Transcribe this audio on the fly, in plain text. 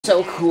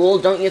So cool,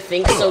 don't you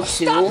think so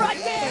too?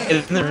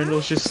 And then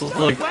Randall's just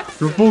like,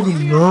 you're a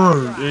fucking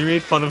nerd. And he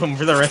made fun of him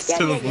for the rest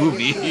of the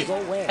movie.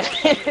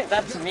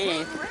 That's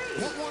me.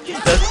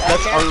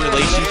 That's our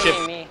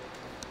relationship.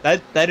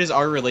 That is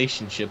our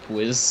relationship,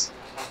 Wiz.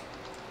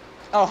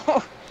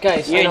 Oh.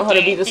 Guys, I know how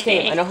to beat this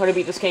game. I know how to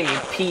beat this game. You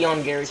pee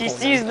on Gary Coleman.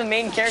 He's the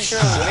main character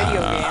of the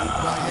video game.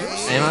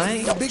 Am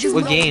I?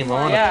 What game? I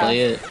wanna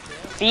play it.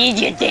 Feed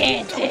your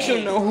dancing. Don't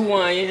you know who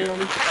I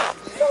am?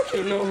 Don't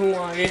you know who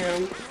I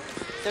am?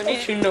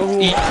 Don't you know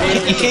who I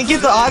am? You can't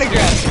get the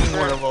autographs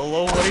anymore,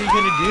 Lolo. What are you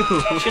gonna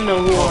do? Don't you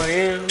know who I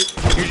am?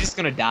 You're just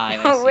gonna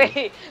die. Oh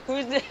wait,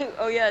 who's the?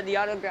 Oh yeah, the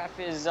autograph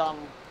is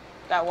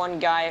that one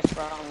guy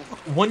from.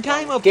 One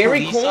time a Gary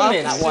police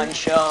Coleman. That one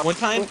show. One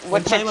time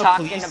you're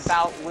talking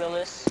about,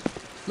 Willis?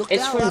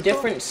 It's from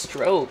Different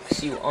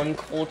Strokes, you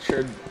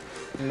uncultured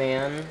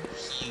man.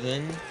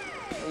 Heathen.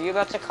 Are you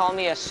about to call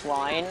me a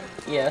swine?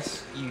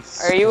 Yes.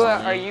 Are you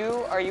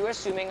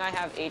assuming I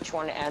have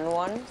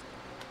H1N1?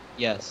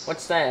 Yes.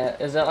 What's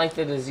that? Is that like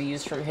the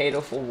disease from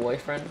Hateful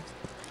Boyfriend?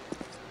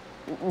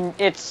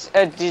 It's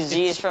a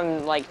disease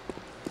from like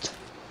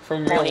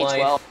from real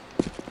 2012. life.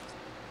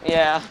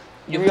 Yeah.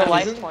 You real have,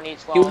 life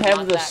 2012. You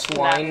have the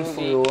swine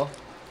flu.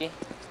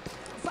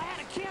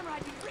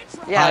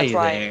 Yeah, that's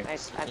right.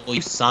 Will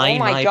you sign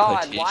my my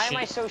god, petition? why am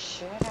I so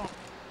shit at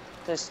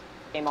this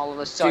game all of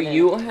a sudden? Do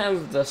you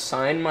have the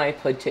sign my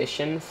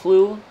petition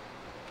flu?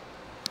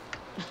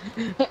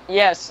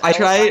 Yes. I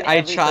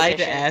tried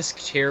to ask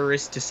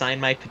terrorists to sign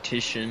my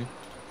petition.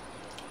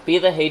 Be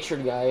the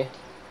hatred guy.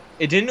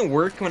 It didn't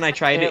work when I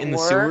tried it in the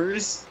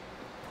sewers.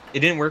 It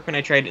didn't work when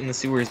I tried it in the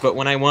sewers, but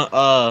when I went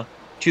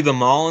to the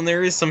mall and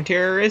there is some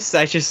terrorists,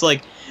 I just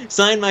like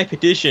sign my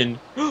petition.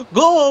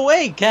 Go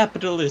away,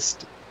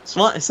 capitalist.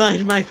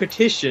 Sign my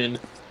petition.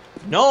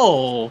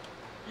 No.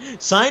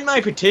 Sign my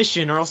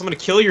petition or else I'm gonna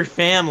kill your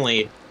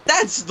family.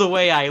 That's the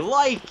way I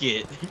like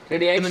it.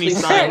 Did he actually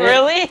sign it?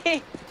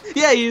 Really?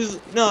 Yeah, he's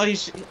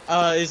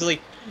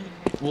like,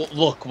 well,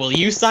 look, will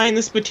you sign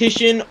this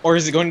petition or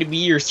is it going to be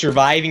your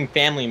surviving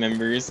family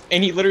members?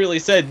 And he literally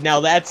said,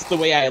 now that's the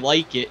way I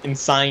like it, and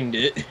signed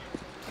it.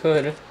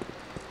 Good.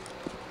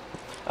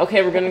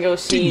 Okay, we're gonna go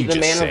see the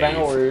Man of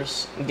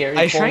Ours, Gary Coleman.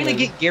 I was trying to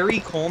get Gary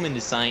Coleman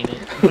to sign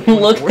it.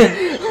 Look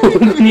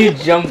when you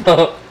jump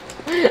up.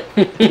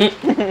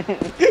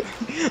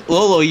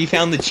 Lolo, you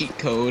found the cheat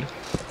code.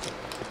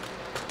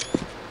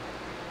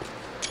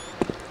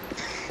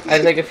 I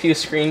take a few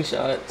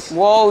screenshots.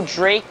 Whoa,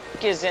 Drake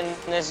is in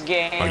this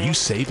game. Are you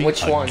saving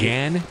Which one?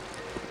 again?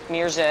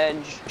 Mirror's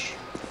Edge.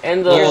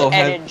 And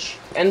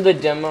the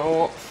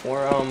demo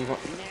for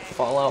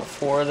Fallout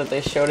 4 that they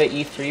showed at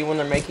E3 when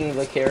they're making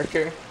the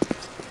character.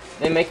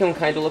 They make him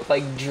kind of look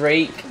like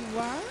Drake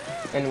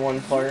in one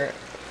part.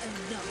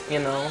 You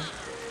know.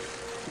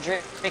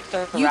 Drake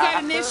the rapper?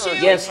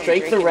 Yes,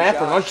 Drake the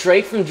rapper, not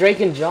Drake from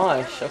Drake and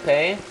Josh,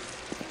 okay?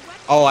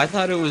 Oh, I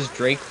thought it was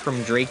Drake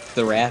from Drake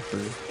the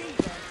rapper.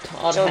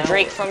 So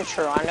Drake from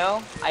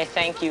Toronto? I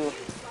thank you.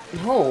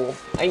 No,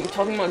 I'm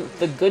talking about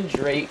the good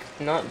Drake,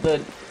 not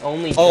the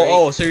only Drake.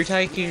 Oh, so you're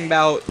talking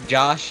about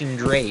Josh and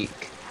Drake.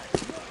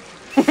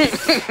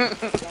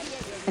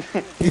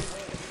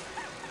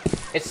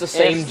 It's the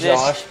same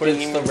Josh, but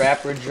it's the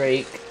rapper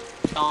Drake.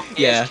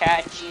 Yeah.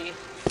 Catchy.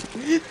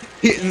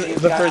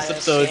 In the first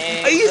episode,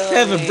 I used to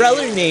have a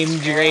brother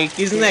named Drake.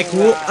 Isn't that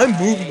cool? I'm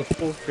moving the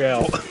fuck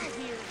out.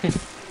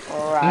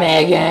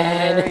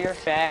 Megan. Your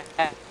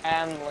family.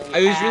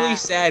 I was really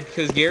sad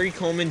because Gary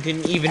Coleman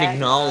didn't even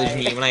acknowledge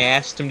me when I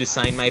asked him to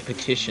sign my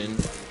petition.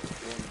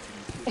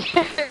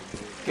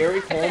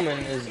 Gary Coleman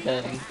is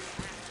dead.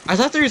 I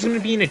thought there was going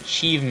to be an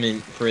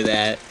achievement for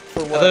that.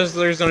 For what? I thought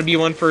there was going to be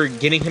one for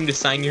getting him to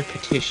sign your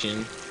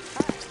petition.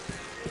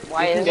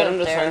 Why you can is get him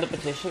to there? sign the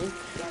petition?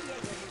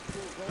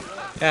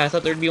 Yeah, I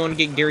thought there'd be one to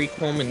get Gary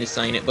Coleman to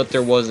sign it, but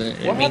there wasn't.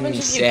 What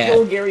happens if you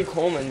kill Gary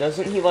Coleman?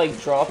 Doesn't he, like,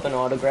 drop an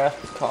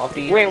autographed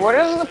copy? Wait, what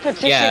is the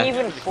petition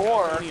even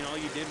for?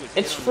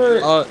 It's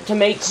for, to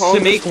make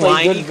Congress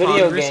play good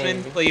video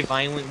games. Play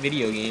violent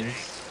video games.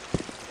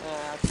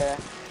 Okay.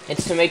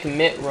 It's to make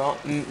Mitt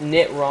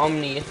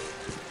Romney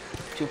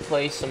to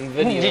play some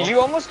video. Did you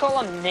almost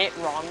call him Mitt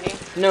Romney?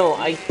 No,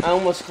 I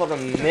almost called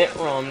him Mitt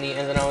Romney,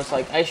 and then I was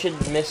like, I should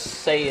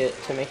missay it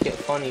to make it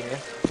funnier.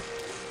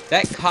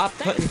 That cop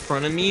cut in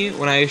front of me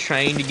when I was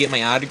trying to get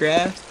my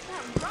autograph.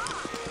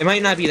 It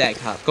might not be that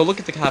cop. Go look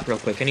at the cop real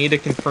quick. I need to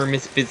confirm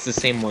if it's the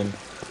same one.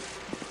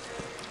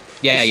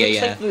 Yeah.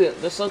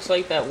 This looks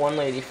like that one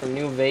lady from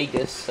New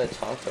Vegas that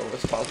Taco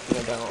was talking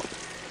about.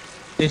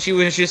 And she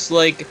was just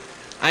like,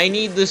 I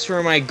need this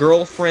for my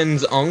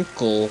girlfriend's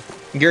uncle.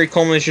 Gary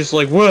Coleman is just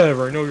like,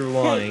 whatever, I know you're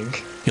lying.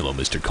 Hello,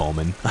 Mr.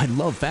 Coleman. I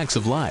love facts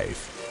of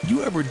life.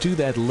 You ever do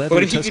that leather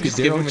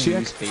Tuscadero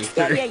check?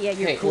 Yeah,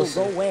 you're cool.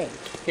 Listen. Go away.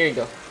 Here you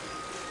go.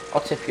 I'll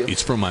tip you.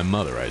 It's from my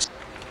mother, It's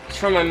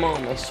from my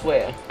mom, I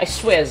swear. I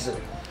swears.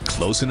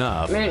 Close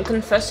enough. Man,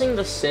 confessing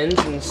the sins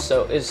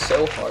is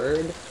so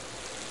hard.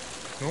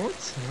 No,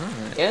 it's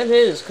not. Yeah, it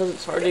is, because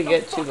it's hard to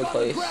get to the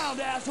place.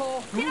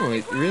 No,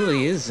 it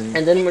really isn't.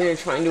 And then when you're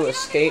trying to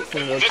escape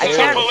from the I can't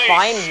terrorists.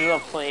 find the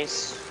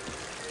place.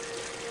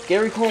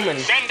 Gary Coleman.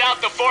 Send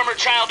out the former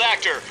child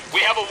actor. We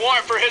have a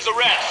warrant for his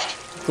arrest.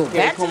 Go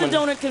back to the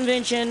donut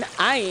convention.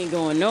 I ain't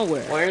going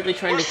nowhere. Why are they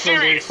trying to kill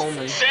Gary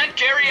Coleman? Send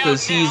Gary out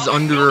Because he's now.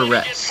 under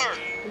arrest.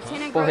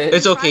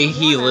 It's okay,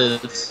 he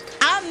lives.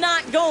 I'm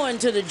not going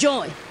to the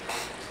joint.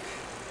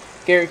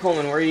 Gary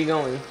Coleman, where are you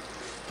going?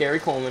 Gary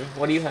Coleman,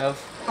 what do you have?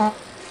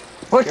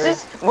 What's Gary?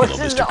 this? What's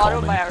Hello, this Mr. Coleman.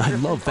 autobiography? I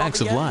love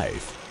facts of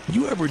life.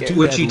 You ever do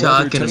What that you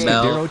leather talking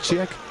about? Tuscadero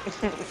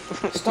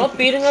chick? Stop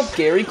beating up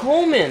Gary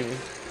Coleman!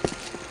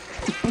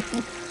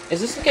 Is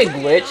this like a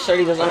glitch that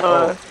he doesn't?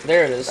 Oh,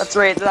 there it is. That's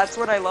right. That's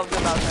what I loved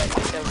about that.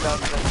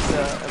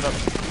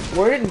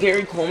 Where did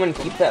Gary Coleman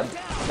keep that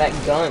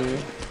gun?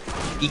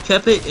 He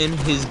kept it in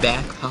his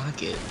back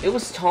pocket. It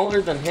was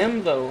taller than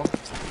him though.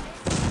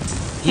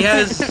 He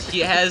has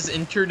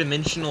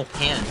interdimensional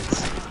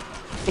pants.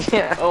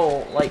 Yeah.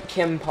 Oh, like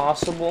Kim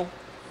Possible?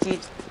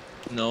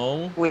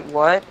 No. Wait,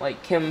 what?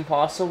 Like Kim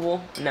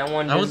Possible? Now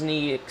on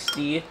Disney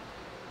XD?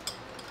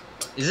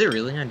 Is it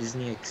really on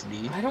Disney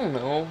XD? I don't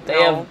know.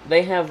 No.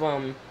 They have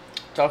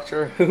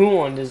Doctor Who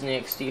on Disney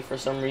XD for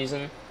some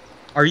reason.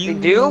 Are you?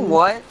 They do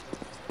what?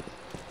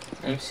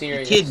 I'm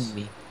serious. You're kidding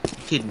me.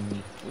 You're kidding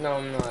me. No,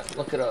 I'm not.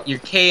 Look it up. You're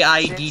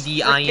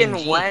KIDDING.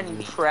 Frickin'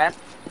 when prep?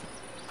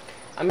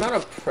 I'm not a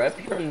prep.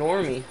 You're a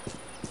normie.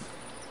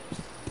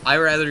 I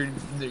rather.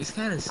 It's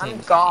kind of same.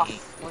 I'm goth.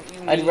 thing. What do you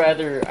mean?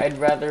 I'd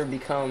rather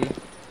become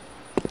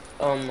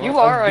You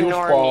are a goofball.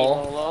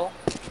 normie, Lolo.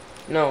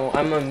 No,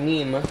 I'm a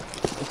meme.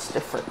 It's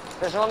different.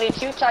 There's only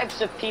two types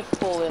of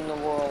people in the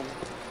world.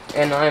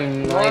 And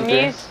I'm neither.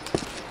 Normies.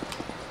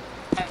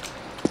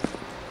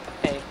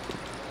 Hey.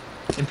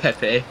 And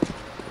Pepe.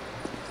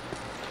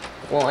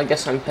 Well, I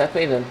guess I'm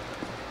Pepe then.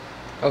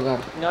 Oh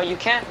god. No, you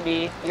can't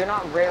be. You're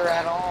not rare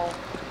at all.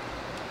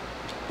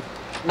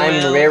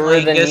 I'm rarer I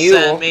than guess you.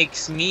 that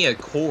makes me a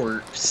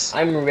corpse.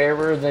 I'm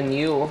rarer than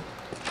you.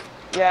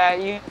 Yeah,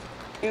 you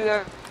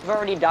have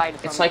already died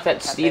from It's like that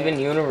Pepe. Steven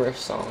Universe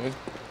song.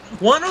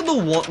 One of the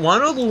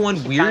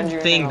one weird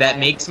you're thing gonna that lie,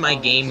 makes my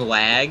it's game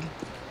lag.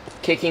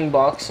 Kicking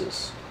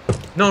boxes.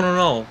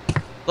 No.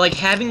 Like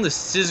having the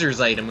scissors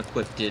item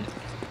equipped.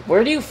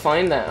 Where do you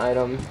find that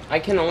item? I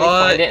can only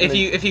find it in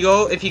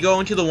if you go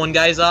into the one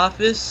guy's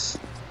office,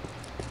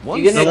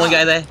 You get the an one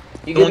guy that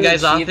you the get one an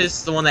guy's achievement-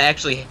 office, the one that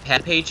actually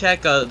had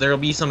paycheck, there'll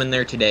be some in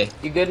there today.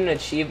 You get an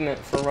achievement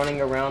for running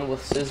around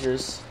with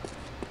scissors.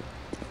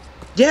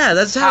 Yeah,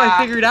 that's how I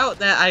figured out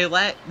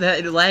that that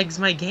it lags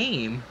my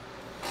game.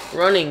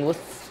 Running with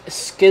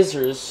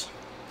skizzers.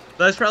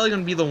 That's probably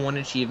gonna be the one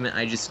achievement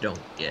I just don't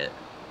get.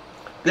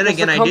 Then Because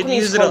again, the I did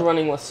company's use it. called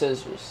running with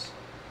scissors.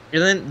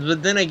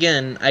 But then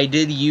again, I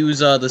did use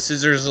the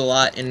scissors a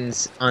lot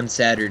on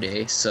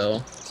Saturday,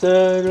 so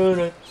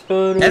Saturday.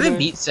 I haven't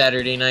beat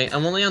Saturday night.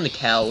 I'm only on the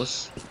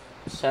cows.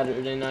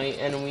 Saturday night,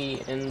 and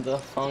we in the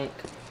funk.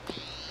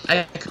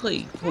 I could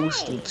play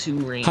Postal 2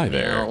 right Hi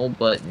there. now,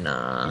 but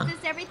nah. Is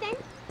this everything?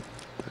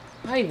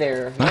 Hi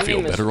there. I My feel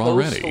name is better Postal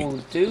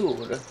already.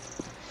 Dude.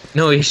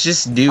 No, it's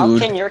just How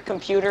dude. can your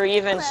computer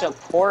even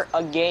support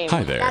a game?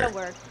 Hi there. That'll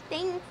work.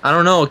 Thanks. I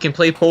don't know. It can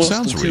play Postal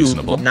Sounds 2,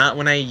 reasonable. but not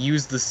when I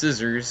use the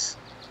scissors.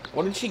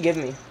 What did she give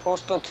me?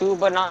 Postal 2,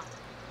 but not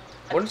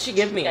What did she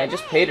give me? I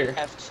just paid her.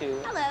 F2.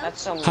 Hello.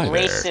 That's some Hi there.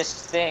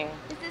 racist thing.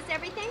 Is this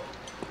everything?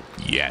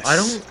 Yes.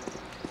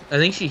 I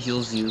think she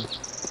heals you.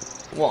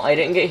 Well, I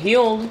didn't get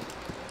healed.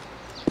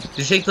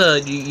 Did you take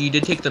you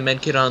did take the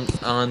medkit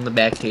on the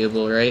back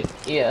table, right?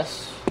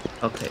 Yes.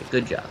 Okay,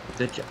 good job.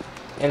 Good job.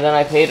 And then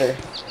I paid her.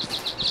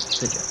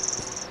 Good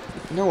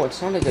job. No,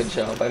 it's not a good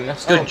job. I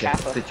messed Good up. job.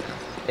 Kappa. Good job.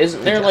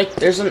 Isn't there job. like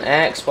there's an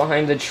axe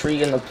behind the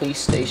tree in the police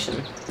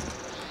station?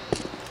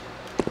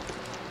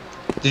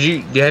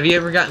 Have you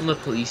ever gotten the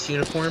police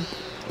uniform?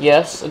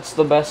 Yes, it's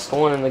the best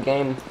one in the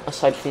game,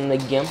 aside from the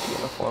GIMP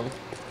uniform.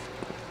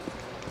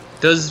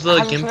 Does the I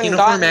haven't GIMP even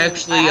uniform gotten-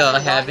 actually I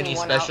haven't have gotten any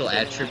one special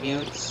outfit yet.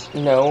 attributes?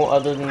 No,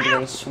 other than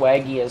being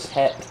swaggy as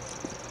heck.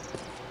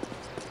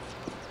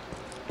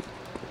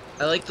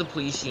 I like the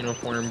police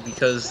uniform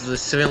because the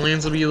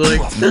civilians will be like,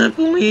 the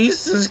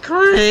police is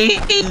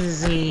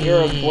crazy.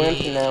 You're a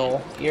GIMP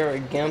now. You're a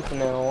GIMP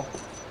now.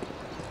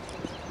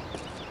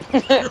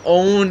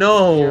 Oh You're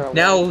no! a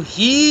Now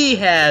he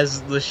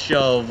has the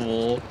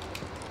shovel.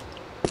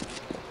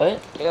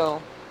 What? Yo.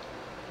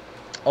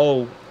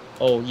 Oh,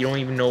 you don't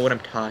even know what I'm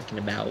talking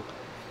about.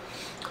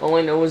 All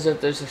I know is that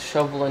there's a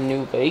shovel in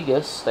New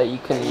Vegas that you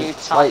can Are you like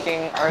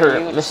talking? hurt Are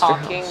you Mr.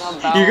 talking House.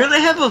 about? You're gonna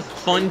have a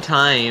fun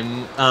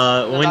time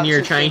when About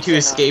you're two trying kids to in a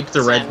escape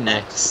the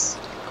sandbox. rednecks.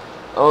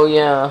 Oh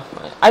yeah,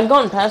 I've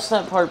gone past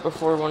that part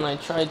before when I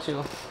tried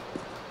to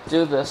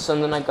do this,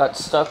 and then I got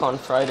stuck on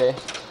Friday.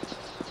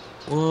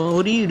 Well,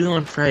 what do you do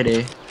on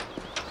Friday?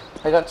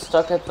 I got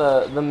stuck at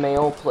the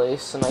mail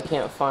place, and I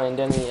can't find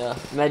any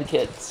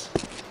medkits.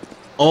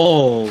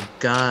 Oh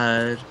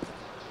god.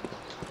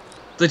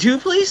 The two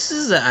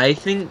places that I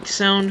think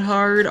sound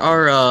hard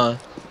are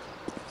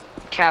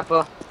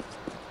Kappa.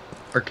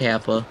 Or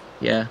Kappa,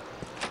 yeah.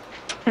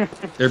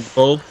 They're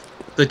both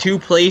the two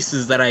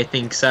places that I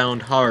think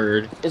sound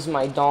hard. Is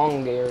my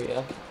dong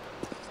area.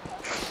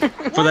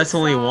 But that's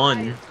only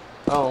one.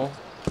 Oh.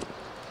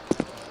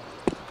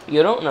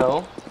 You don't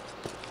know.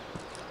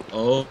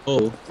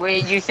 Oh.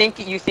 Wait, you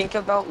think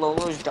about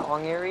Lolo's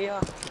dong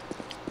area?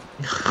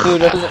 Who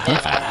doesn't?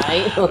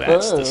 Right?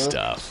 That's the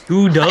stuff.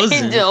 Who I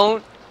doesn't?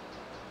 don't.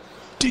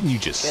 Didn't you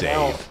just Get say?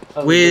 out of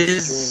this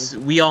Wiz,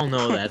 stream. we all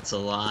know that's a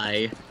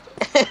lie.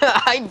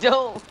 I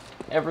don't.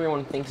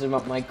 Everyone thinks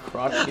about my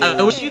crotch.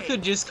 I wish you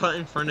could just cut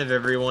in front of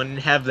everyone and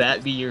have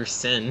that be your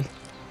sin.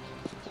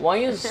 Why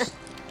is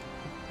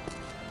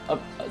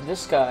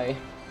this guy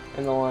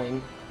in the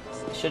line?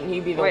 Shouldn't he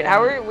be the Wait,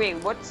 one? wait,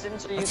 what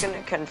sins are you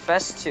gonna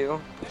confess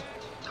to?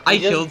 I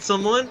killed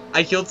someone,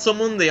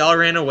 they all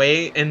ran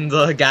away, and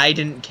the guy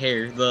didn't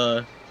care.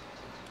 The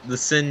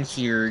sin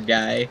here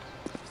guy.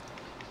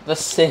 The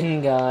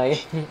sin guy.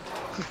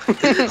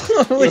 What's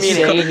The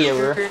sin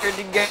healer.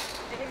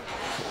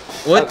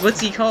 What's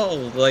he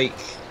called? Like,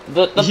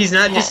 he's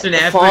not just an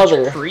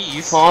average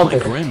priest. My Father.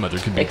 grandmother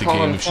could They beat the call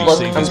game him. if she Look,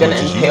 saved I'm as gonna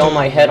much as you. impale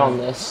my head on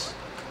this.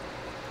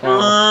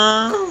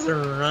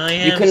 Father, I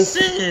You have can-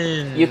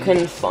 sinned. You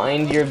can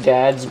find your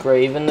dad's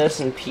grave in this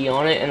and pee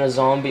on it, and a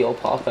zombie will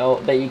pop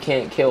out that you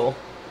can't kill.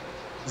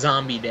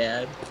 Zombie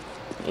dad.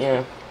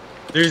 Yeah.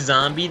 There's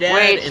zombie dad,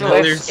 Wait, and so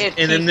then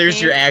if there's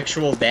TC your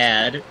actual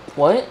dad.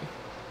 What?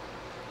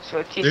 So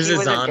if There's TC a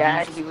was zombie. a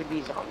dad, he would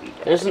be zombie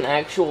dad. There's an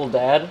actual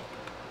dad?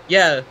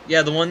 Yeah,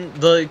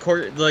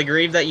 the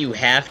grave that you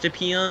have to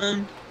pee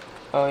on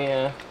Oh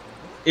yeah.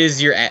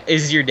 is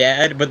your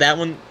dad, but that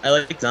one I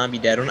like zombie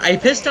dad one. I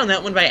pissed on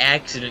that one by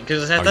accident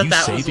because I Are thought you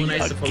that was saving when I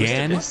was supposed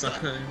again? to piss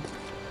on.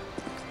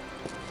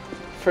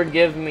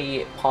 Forgive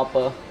me,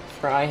 Papa,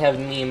 for I have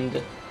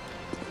memed.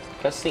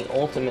 That's the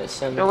ultimate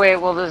sin. So wait,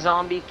 will the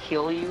zombie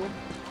kill you?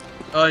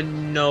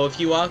 No, if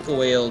you walk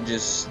away, it'll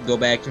just go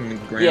back in the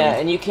ground. Yeah,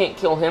 and you can't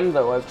kill him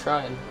though, I've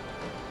tried.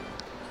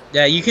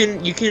 Yeah, you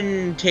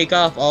can take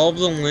off all of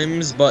the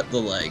limbs but the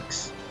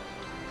legs.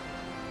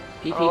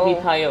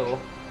 PPP Pio.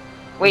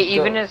 Wait, Go.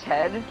 even his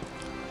head?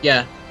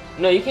 Yeah,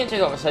 No, you can't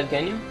take off his head,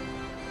 can you?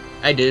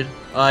 I did.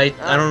 I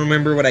don't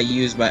remember what I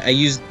used, but I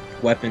used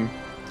weapon.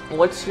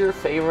 What's your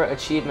favorite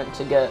achievement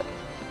to get?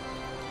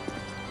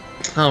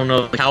 I don't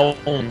know. Cow.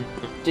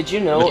 Did you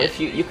know Okay. if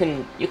you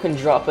can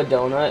drop a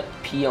donut,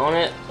 pee on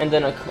it, and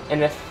then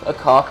if a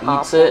cop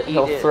Cop eats it, will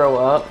he'll eat it. throw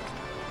up,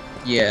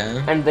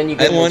 Yeah. and then you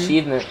get That an one-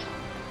 achievement.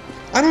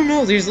 I don't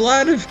know. There's a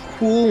lot of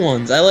cool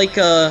ones. I like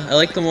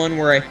the one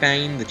where I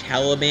find the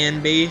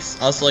Taliban base.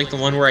 I also like the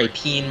one where I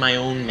pee in my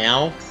own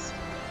mouth.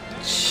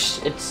 Shh,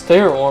 it's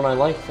terrible, and I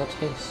like that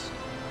taste.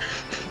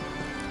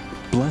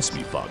 Bless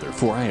me, Father,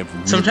 for I have.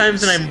 Really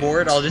Sometimes when I'm sinned.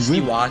 bored, I'll just be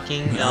Really?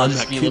 walking and No, I'll I'm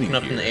just not be kidding looking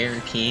up in you. the air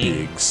and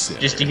peeing, Big sin.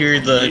 just to hear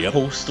the Yep.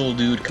 postal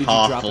dude Did you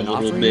cough drop a an little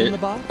offering in the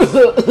bit. box?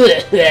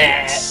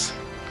 That's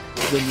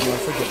Then you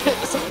won't forget it.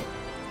 what it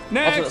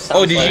Next! sounds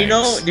Oh, did like. you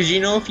know? Did you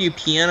know if you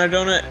pee on a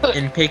donut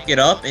and pick it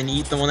up and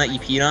eat the one that you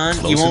peed on,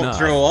 you Close won't enough.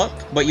 throw up,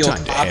 but you'll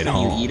Time to cough head when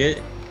home. you eat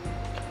it.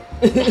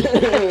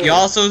 You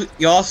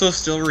also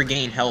still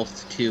regain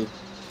health too.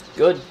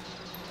 Good.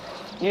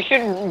 You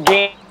should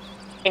gain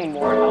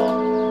more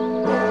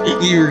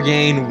health. You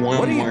regain What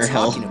one are you more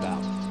talking health.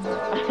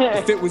 about?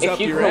 If it was If up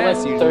you your collect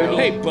ass, you'd 30 know.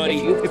 Hey, buddy,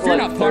 if you if you're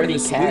collect not part of the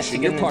 30 cats,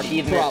 solution, you you're get part an of the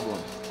achievement. problem.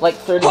 Like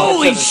 30 Holy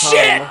minutes at a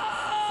shit! time.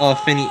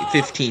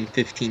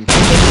 15.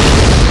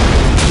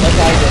 Like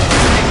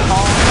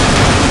I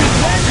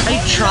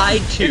I tried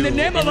to, In the and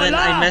name of then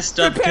I Allah, messed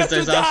up prepare because I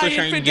was to also die,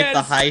 trying to get the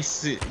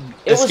infidels.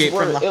 was escape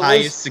from wor- the it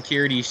highest was-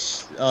 security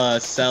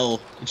cell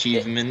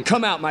achievement.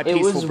 Come out, my It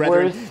was peaceful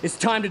brethren. worth It's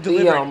time to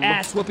deliver the, an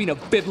ass whooping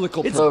of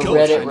biblical the purpose.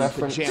 Reddit Chinese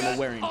reference. pajama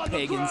wearing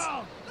pagans.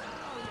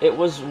 It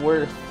was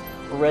worth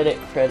Reddit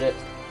credit.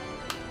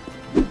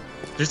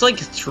 There's like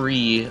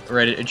 3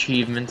 Reddit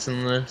achievements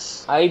in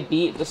this. I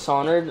beat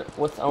Dishonored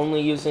with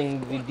only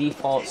using the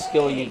default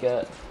skill you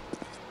get.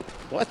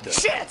 What the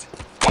shit?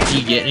 Do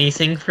you get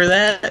anything for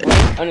that?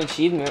 An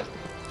achievement.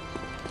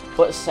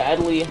 But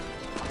sadly,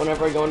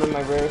 whenever I go into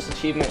my rarest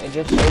achievement, it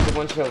just shows a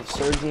bunch of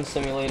Surgeon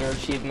Simulator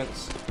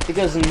achievements.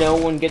 Because no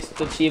one gets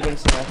the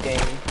achievements in that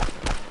game.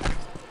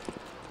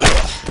 I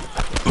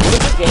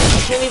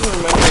can't even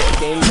remember what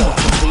games I've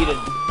completed.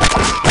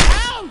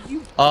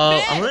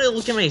 I'm gonna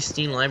look at my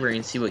Steam library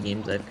and see what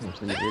games I've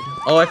completed.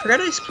 Oh, I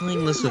forgot I was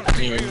playing this with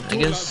Ian. I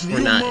guess we're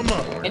not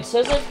anymore. It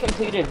says I've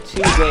completed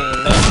 2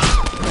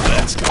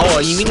 games. Oh,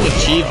 you mean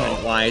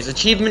achievement-wise?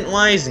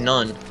 Achievement-wise,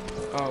 none.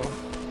 Oh.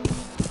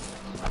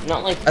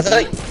 Not like I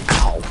thought.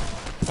 Ow.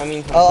 I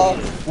mean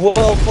completed.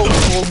 Well,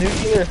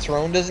 Nuclear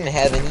Throne doesn't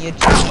have any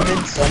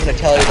achievements, so I'm gonna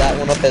tally that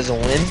one up as a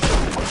win.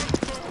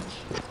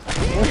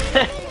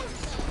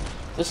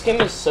 This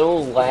game is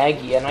so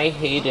laggy and I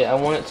hate it. I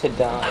want it to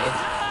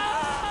die.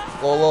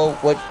 Lolo,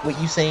 what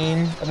you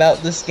saying about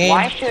this game?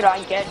 Why should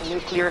I get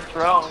Nuclear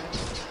Throne?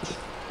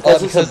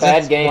 Because it's a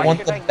bad game. One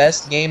of the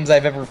best games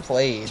I've ever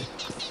played.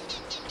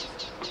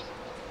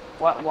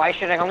 Why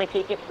should I only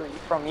take it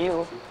from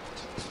you?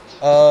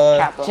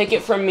 Kappa. Take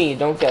it from me,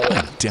 don't get I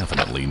it.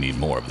 definitely need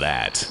more of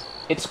that.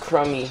 It's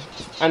crummy.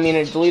 I mean,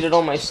 it deleted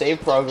all my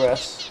save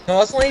progress.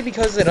 No, it's only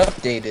because it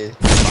updated.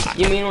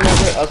 You mean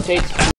whenever it updates,